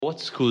What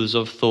schools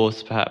of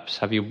thought perhaps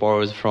have you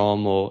borrowed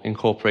from or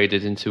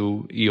incorporated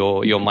into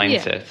your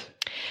mindset?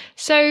 Yeah.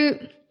 So,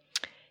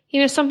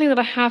 something that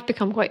I have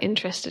become quite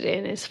interested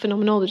in is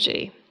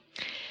phenomenology.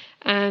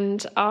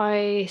 And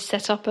I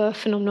set up a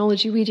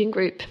phenomenology reading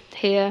group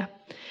here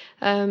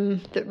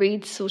that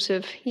reads sort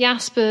of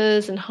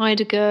Jaspers and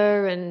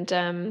Heidegger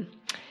and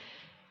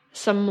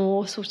some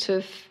more sort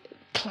of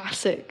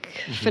classic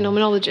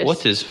phenomenologists.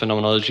 What is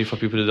phenomenology for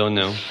people who don't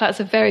know?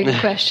 That's a very good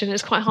question.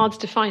 It's quite hard to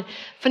define.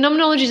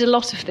 Phenomenology is a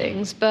lot of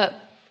things, but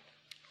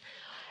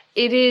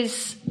it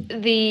is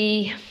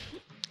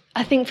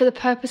I think for the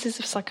purposes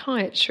of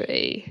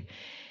psychiatry,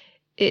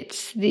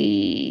 it's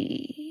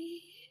the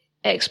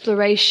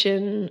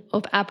exploration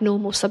of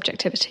abnormal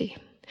subjectivity,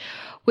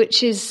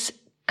 which is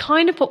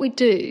kind of what we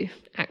do,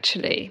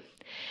 actually.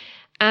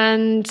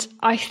 And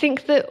I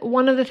think that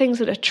one of the things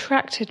that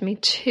attracted me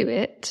to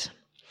it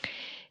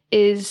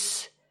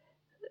is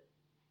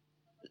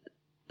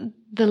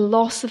the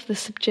loss of the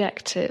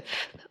subjective.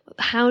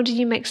 How do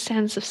you make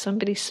sense of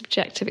somebody's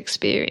subjective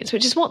experience,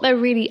 which is what they're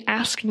really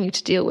asking you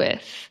to deal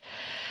with,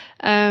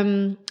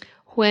 when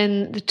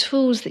the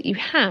tools that you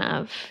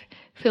have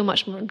feel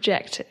much more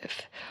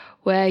objective,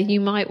 where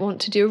you might want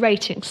to do a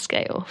rating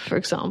scale, for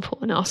example,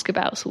 and ask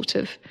about sort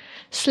of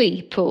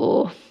sleep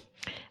or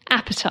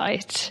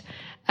appetite,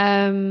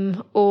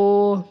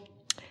 or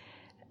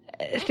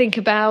think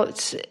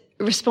about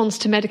response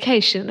to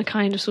medication in a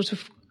kind of sort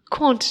of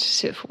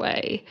quantitative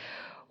way.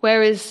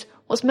 Whereas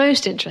what's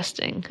most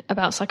interesting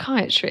about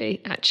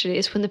psychiatry actually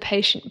is when the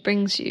patient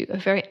brings you a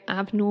very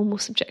abnormal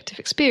subjective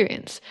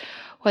experience,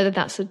 whether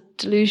that's a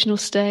delusional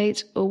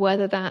state or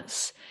whether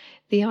that's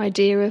the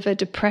idea of a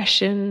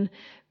depression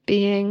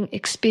being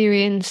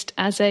experienced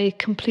as a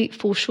complete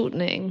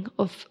foreshortening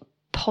of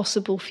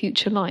possible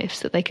future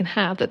lives that they can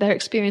have, that their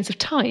experience of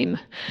time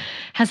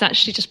has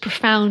actually just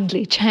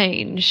profoundly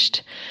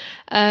changed.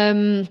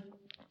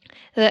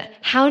 That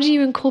how do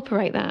you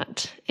incorporate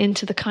that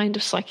into the kind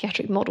of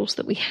psychiatric models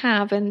that we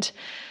have? And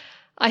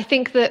I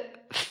think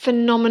that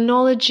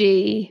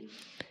phenomenology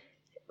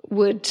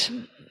would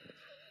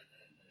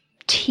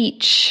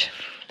teach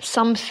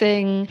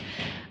something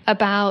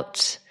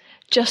about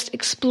just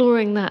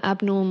exploring that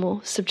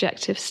abnormal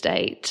subjective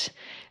state,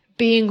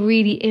 being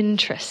really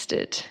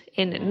interested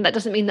in it. And that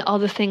doesn't mean that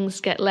other things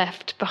get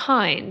left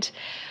behind,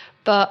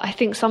 but I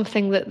think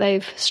something that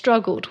they've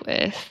struggled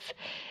with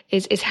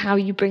is how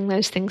you bring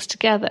those things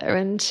together.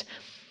 And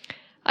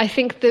I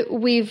think that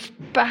we've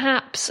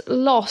perhaps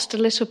lost a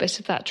little bit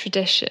of that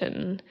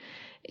tradition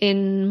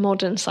in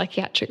modern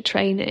psychiatric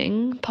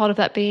training, part of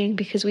that being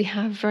because we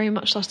have very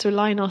much lost to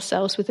align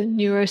ourselves with a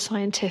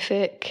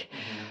neuroscientific,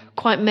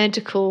 quite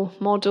medical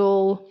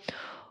model,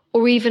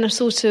 or even a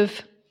sort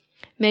of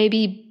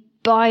maybe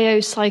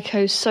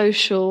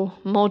biopsychosocial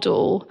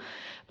model,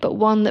 but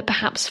one that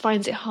perhaps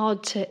finds it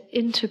hard to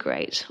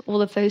integrate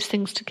all of those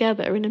things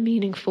together in a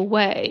meaningful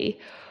way.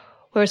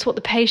 Whereas what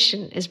the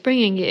patient is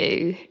bringing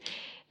you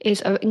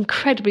is an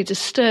incredibly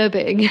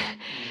disturbing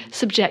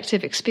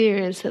subjective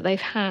experience that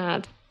they've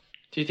had.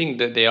 Do you think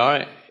that they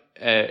are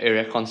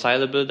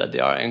irreconcilable, that they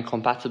are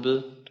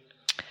incompatible?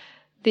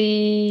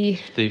 The,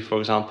 for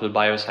example,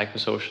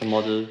 biopsychosocial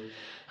model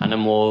and a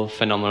more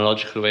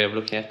phenomenological way of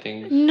looking at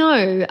things?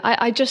 No,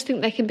 I just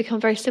think they can become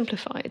very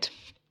simplified.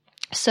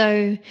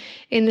 So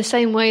in the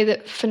same way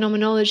that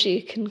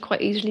phenomenology can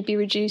quite easily be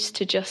reduced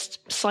to just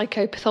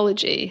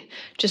psychopathology,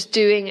 just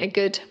doing a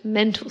good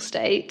mental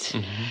state,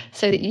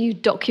 so that you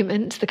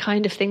document the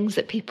kind of things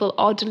that people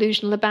are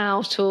delusional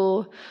about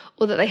or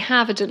that they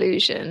have a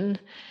delusion,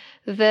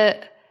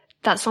 that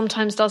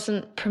sometimes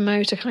doesn't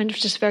promote a kind of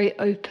just very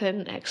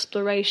open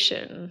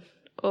exploration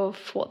of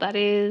what that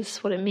is,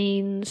 what it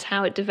means,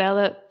 how it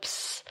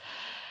develops,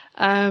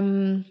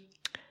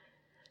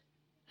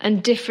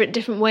 and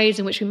different ways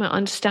in which we might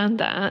understand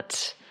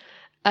that.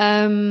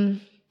 The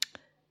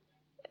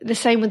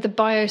same with the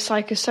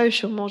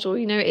biopsychosocial model.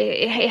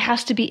 It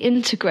has to be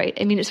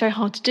integrated. I mean, it's very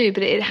hard to do,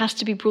 but it has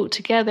to be brought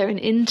together and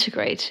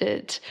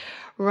integrated,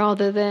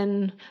 rather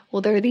than,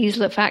 well, there are these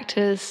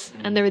factors,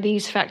 and there are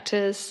these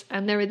factors,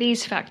 and there are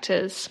these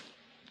factors.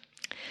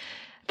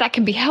 That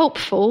can be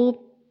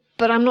helpful,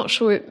 but I'm not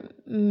sure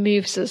it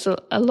moves us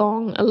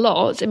along a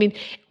lot. I mean,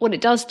 what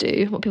it does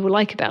do, what people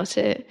like about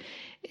it,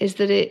 is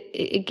that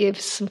it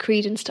gives some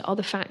credence to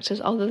other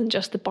factors other than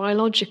just the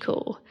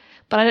biological.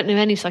 But I don't know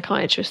any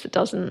psychiatrist that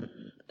doesn't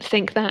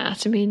think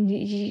that. I mean,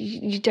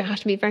 you don't have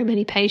to meet very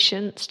many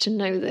patients to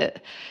know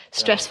that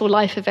stressful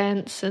life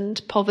events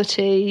and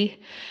poverty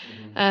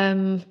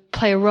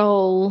play a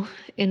role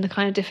in the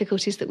kind of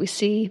difficulties that we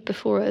see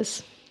before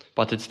us.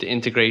 But it's the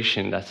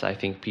integration that I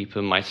think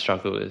people might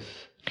struggle with.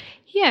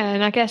 Yeah,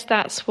 and I guess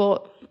that's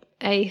what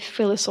a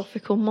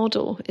philosophical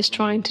model is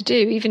trying to do,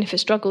 even if it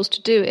struggles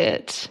to do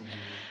it.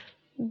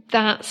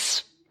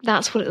 That's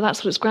what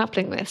it's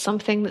grappling with,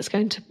 something that's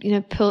going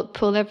to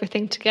pull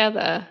everything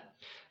together.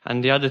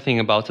 And the other thing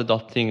about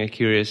adopting a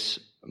curious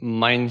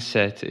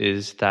mindset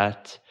is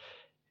that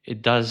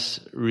it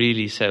does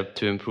really serve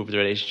to improve the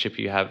relationship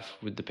you have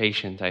with the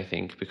patient, I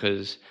think,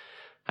 because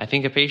I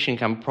think a patient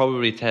can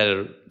probably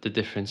tell the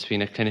difference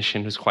between a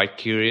clinician who's quite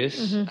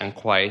curious and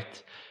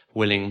quite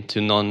willing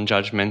to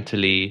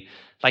non-judgmentally,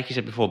 like you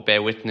said before,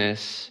 bear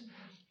witness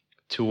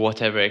to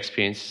whatever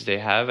experiences they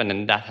have, and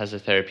then that has a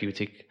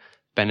therapeutic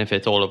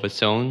benefit all of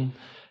its own,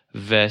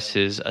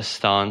 versus a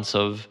stance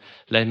of,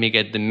 let me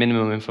get the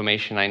minimum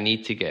information I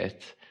need to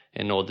get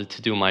in order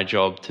to do my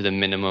job to the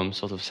minimum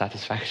sort of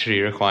satisfactory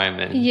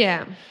requirement.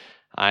 Yeah.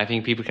 I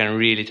think people can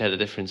really tell the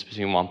difference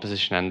between one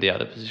position and the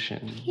other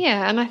position.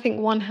 Yeah, and I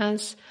think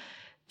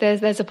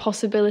there's a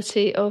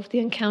possibility of the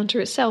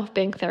encounter itself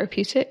being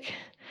therapeutic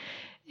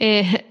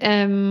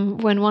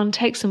when one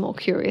takes a more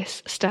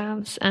curious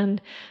stance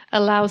and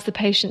allows the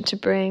patient to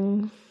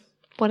bring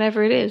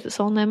whatever it is that's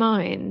on their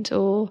mind.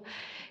 Or,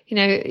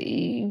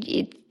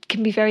 it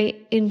can be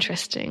very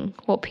interesting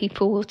what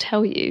people will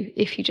tell you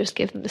if you just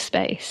give them the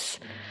space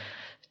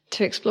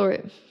to explore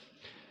it.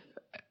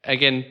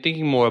 Again,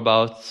 thinking more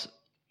about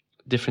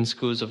different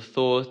schools of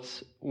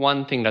thought,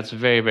 one thing that's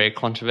very, very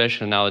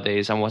controversial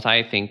nowadays, and what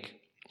I think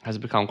has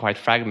become quite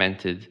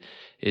fragmented,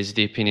 is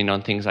the opinion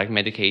on things like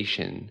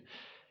medication.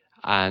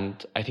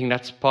 And I think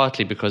that's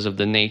partly because of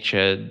the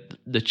nature,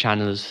 the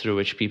channels through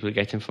which people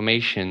get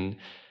information,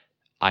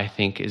 I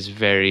think is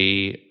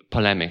very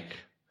polemic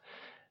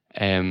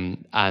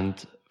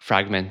and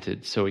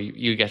fragmented. So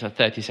you get a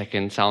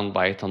 30-second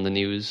soundbite on the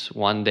news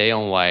one day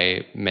on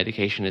why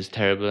medication is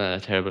terrible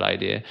and a terrible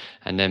idea,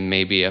 and then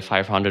maybe a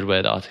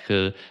 500-word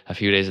article a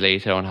few days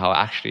later on how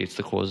actually it's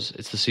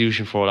the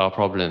solution for all our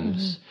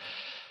problems.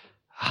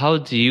 How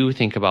do you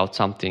think about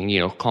something,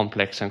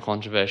 complex and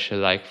controversial,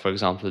 like, for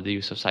example, the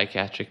use of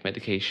psychiatric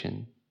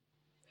medication?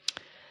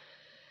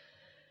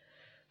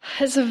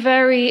 It's a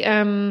very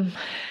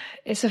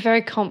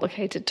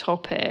complicated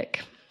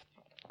topic,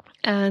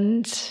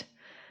 and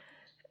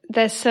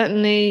there's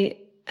certainly,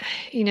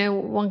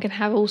 one can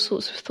have all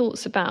sorts of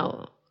thoughts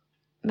about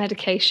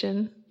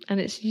medication and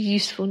its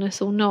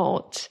usefulness or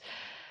not.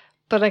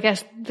 But I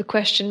guess the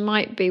question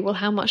might be, well,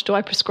 how much do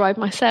I prescribe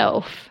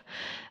myself?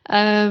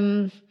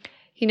 And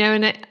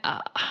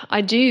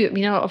I do,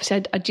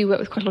 obviously I do work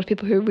with quite a lot of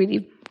people who are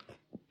really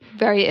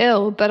very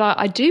ill, but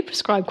I do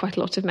prescribe quite a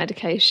lot of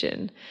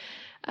medication.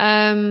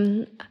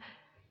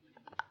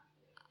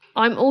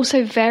 I'm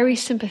also very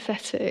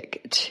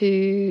sympathetic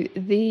to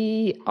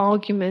the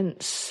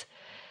arguments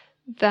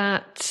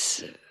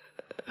that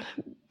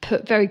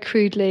put very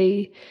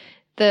crudely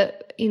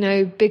that,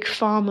 Big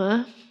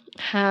Pharma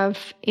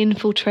have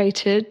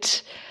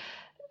infiltrated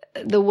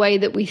the way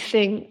that we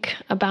think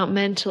about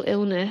mental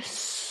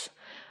illness,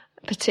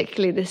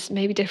 particularly this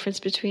maybe difference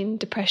between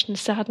depression and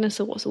sadness,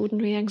 or what's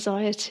ordinary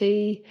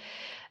anxiety,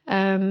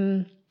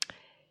 in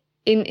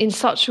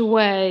such a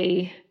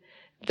way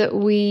that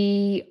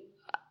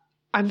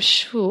I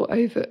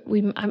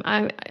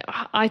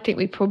think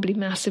we probably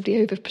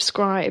massively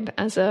overprescribe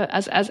as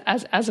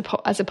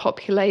a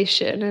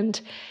population,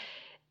 and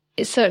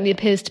it certainly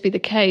appears to be the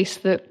case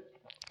that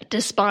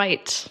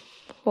despite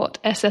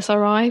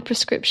SSRI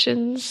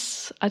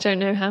prescriptions, I don't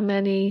know how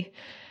many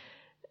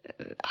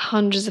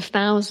hundreds of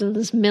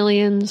thousands,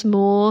 millions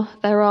more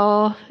there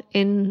are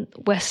in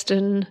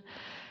Western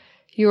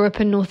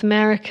Europe and North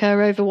America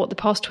over the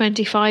past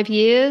 25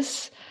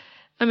 years.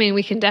 I mean,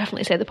 we can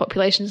definitely say the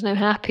population's no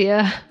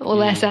happier or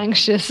less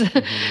anxious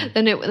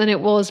than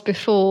it was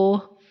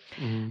before.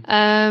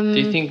 Do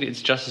you think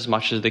it's just as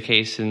much as the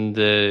case in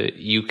the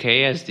UK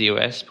as the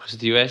US? Because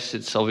the US,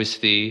 it's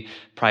obviously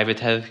private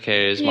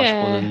healthcare is much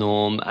more the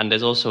norm, and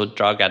there's also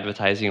drug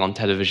advertising on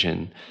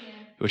television,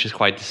 which is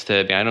quite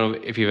disturbing. I don't know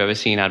if you've ever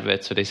seen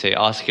adverts where they say,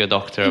 ask your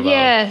doctor about...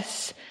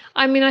 Yes.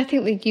 I mean, I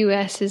think the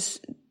US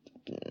is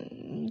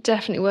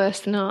definitely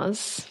worse than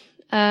us.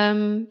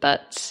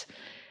 But...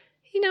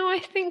 I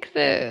think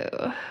that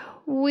I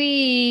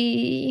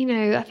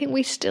think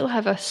we still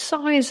have a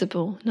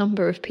sizable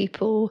number of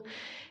people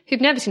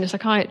who've never seen a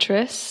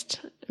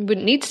psychiatrist,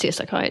 wouldn't need to see a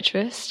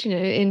psychiatrist,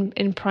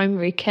 in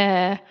primary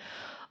care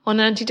on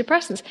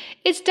antidepressants.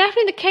 It's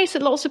definitely the case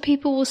that lots of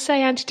people will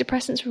say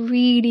antidepressants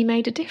really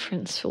made a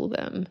difference for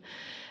them.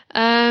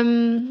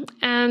 That's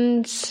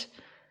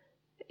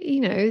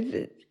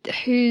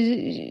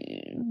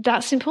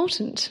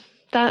important.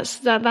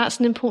 That's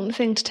an important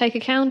thing to take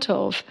account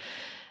of.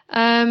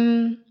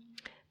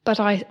 But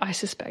I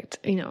suspect,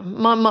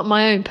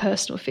 my own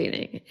personal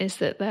feeling is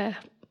that they're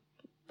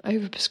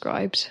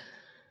overprescribed.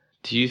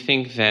 Do you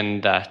think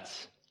then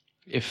that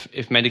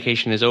if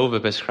medication is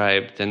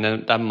overprescribed,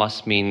 then that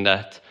must mean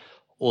that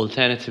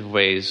alternative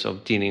ways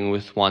of dealing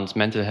with one's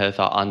mental health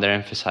are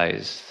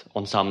underemphasized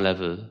on some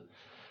level?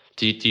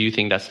 Do you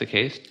think that's the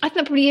case? I think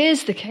that probably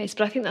is the case,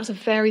 but I think that's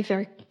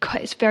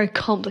it's very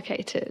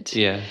complicated.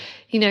 Yeah.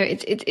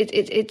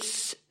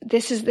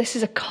 This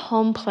is a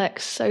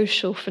complex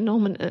social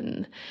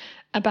phenomenon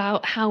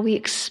about how we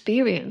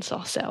experience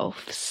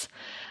ourselves,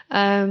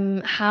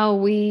 how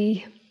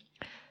we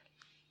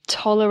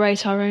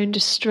tolerate our own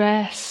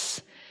distress,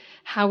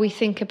 how we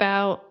think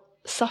about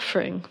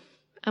suffering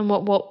and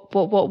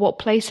what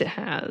place it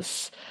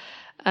has,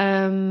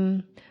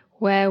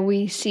 where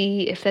we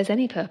see if there's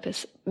any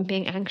purpose in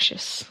being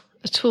anxious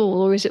at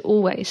all, or is it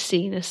always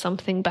seen as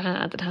something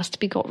bad that has to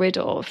be got rid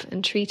of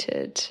and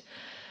treated?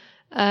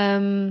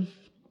 And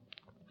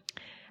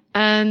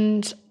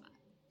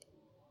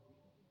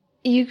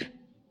you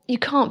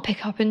can't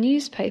pick up a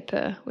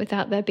newspaper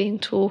without there being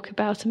talk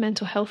about a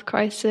mental health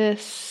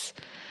crisis.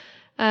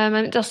 And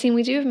it does seem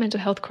we do have a mental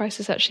health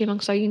crisis actually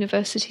amongst our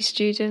university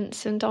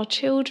students and our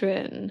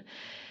children.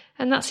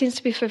 And that seems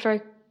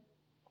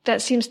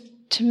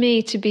to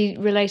me to be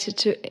related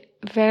to a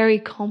very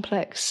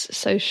complex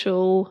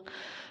social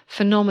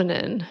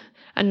phenomenon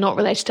and not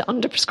related to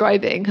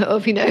underprescribing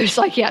of,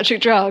 psychiatric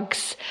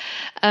drugs.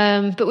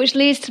 But which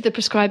leads to the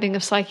prescribing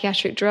of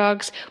psychiatric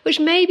drugs, which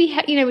may be,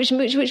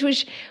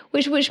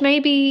 which may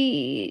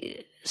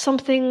be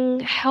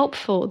something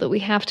helpful that we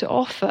have to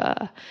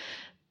offer,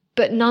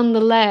 but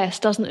nonetheless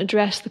doesn't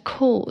address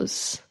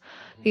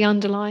the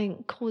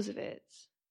underlying cause of it.